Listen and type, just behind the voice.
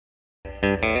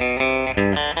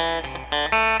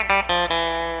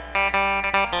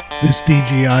This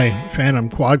DJI Phantom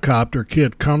Quadcopter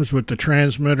kit comes with the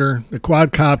transmitter, the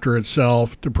quadcopter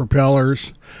itself, the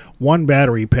propellers, one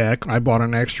battery pack. I bought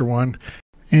an extra one,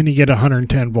 and you get a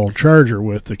 110 volt charger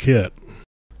with the kit.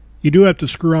 You do have to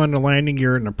screw on the landing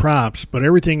gear and the props, but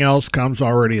everything else comes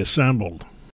already assembled.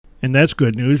 And that's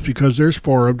good news because there's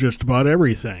 4 of just about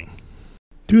everything.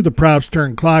 2 of the props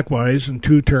turn clockwise and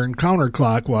 2 turn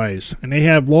counterclockwise, and they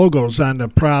have logos on the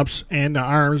props and the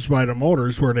arms by the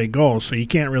motors where they go, so you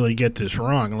can't really get this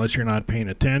wrong unless you're not paying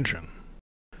attention.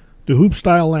 The hoop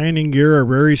style landing gear are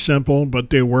very simple, but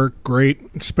they work great,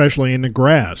 especially in the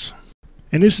grass.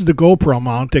 And this is the GoPro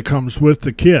mount that comes with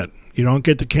the kit. You don't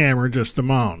get the camera, just the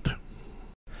mount.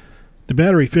 The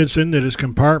battery fits into this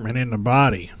compartment in the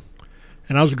body.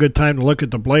 And that was a good time to look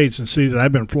at the blades and see that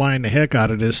I've been flying the heck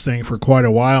out of this thing for quite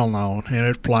a while now, and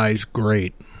it flies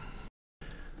great.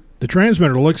 The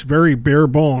transmitter looks very bare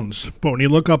bones, but when you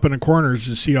look up in the corners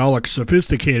to see all the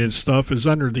sophisticated stuff is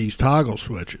under these toggle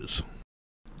switches.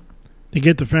 To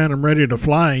get the Phantom ready to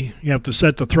fly, you have to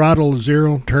set the throttle to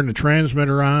 0, turn the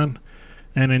transmitter on,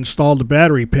 and install the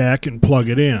battery pack and plug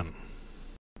it in.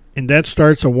 And that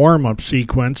starts a warm-up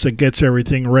sequence that gets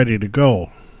everything ready to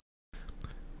go.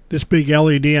 This big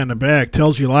LED on the back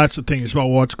tells you lots of things about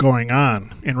what's going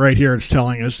on, and right here it's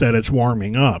telling us that it's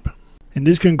warming up. And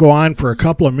this can go on for a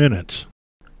couple of minutes,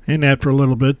 and after a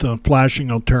little bit the flashing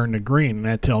will turn to green, and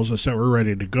that tells us that we're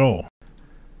ready to go.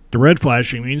 The red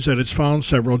flashing means that it's found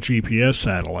several GPS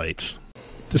satellites.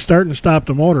 To start and stop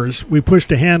the motors, we push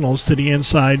the handles to the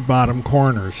inside bottom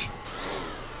corners.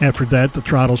 After that, the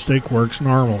throttle stick works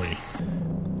normally.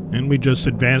 And we just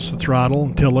advance the throttle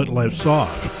until it lifts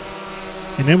off.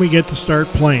 And then we get to start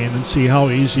playing and see how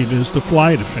easy it is to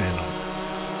fly the Phantom.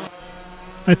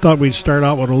 I thought we'd start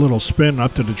out with a little spin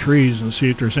up to the trees and see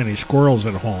if there's any squirrels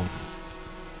at home.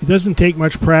 It doesn't take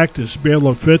much practice to be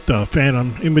able to fit the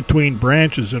Phantom in between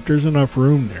branches if there's enough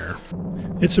room there.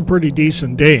 It's a pretty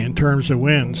decent day in terms of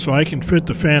wind, so I can fit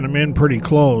the Phantom in pretty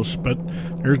close, but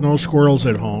there's no squirrels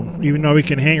at home, even though we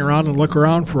can hang around and look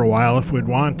around for a while if we'd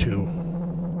want to.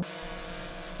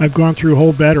 I've gone through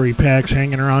whole battery packs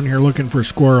hanging around here looking for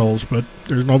squirrels, but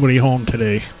there's nobody home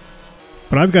today.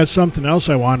 But I've got something else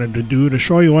I wanted to do to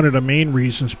show you one of the main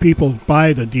reasons people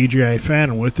buy the DJI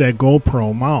Phantom with that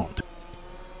GoPro mount.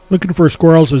 Looking for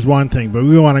squirrels is one thing, but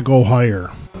we want to go higher.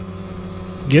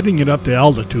 Getting it up to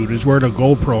altitude is where the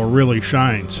GoPro really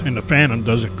shines, and the Phantom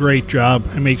does a great job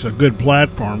and makes a good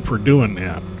platform for doing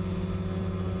that.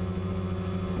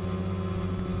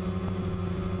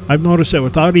 I've noticed that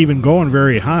without even going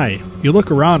very high, you look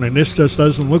around and this just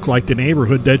doesn't look like the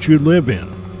neighborhood that you live in.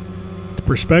 The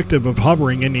perspective of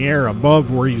hovering in the air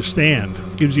above where you stand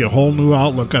gives you a whole new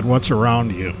outlook at what's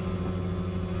around you.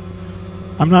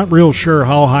 I'm not real sure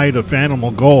how high the Phantom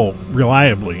will go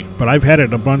reliably, but I've had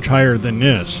it a bunch higher than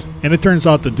this, and it turns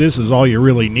out that this is all you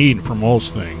really need for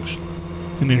most things.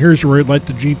 And then here's where I'd let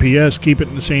the GPS keep it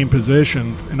in the same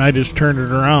position, and I just turn it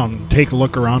around and take a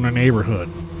look around the neighborhood.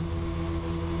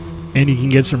 And you can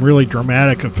get some really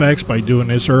dramatic effects by doing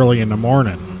this early in the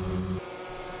morning.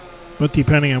 But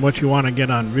depending on what you want to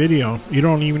get on video, you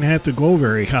don't even have to go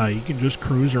very high. You can just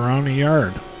cruise around the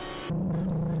yard.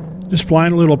 Just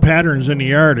flying little patterns in the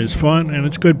yard is fun, and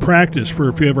it's good practice for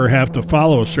if you ever have to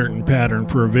follow a certain pattern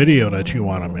for a video that you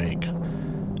want to make.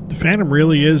 The Phantom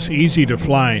really is easy to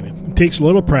fly. It takes a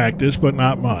little practice, but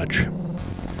not much.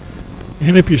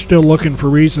 And if you're still looking for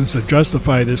reasons to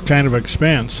justify this kind of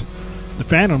expense, the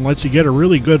Phantom lets you get a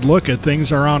really good look at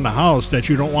things around the house that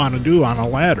you don't want to do on a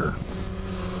ladder.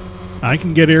 I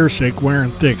can get airsick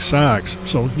wearing thick socks,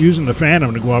 so using the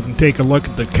Phantom to go up and take a look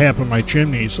at the cap of my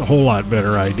chimney is a whole lot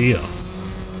better idea.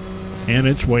 And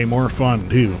it's way more fun,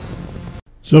 too.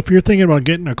 So if you're thinking about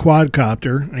getting a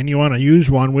quadcopter and you want to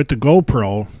use one with the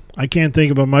GoPro, I can't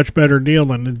think of a much better deal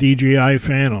than the DJI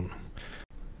Phantom.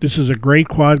 This is a great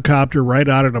quadcopter right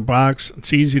out of the box.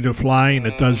 It's easy to fly and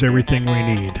it does everything we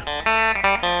need.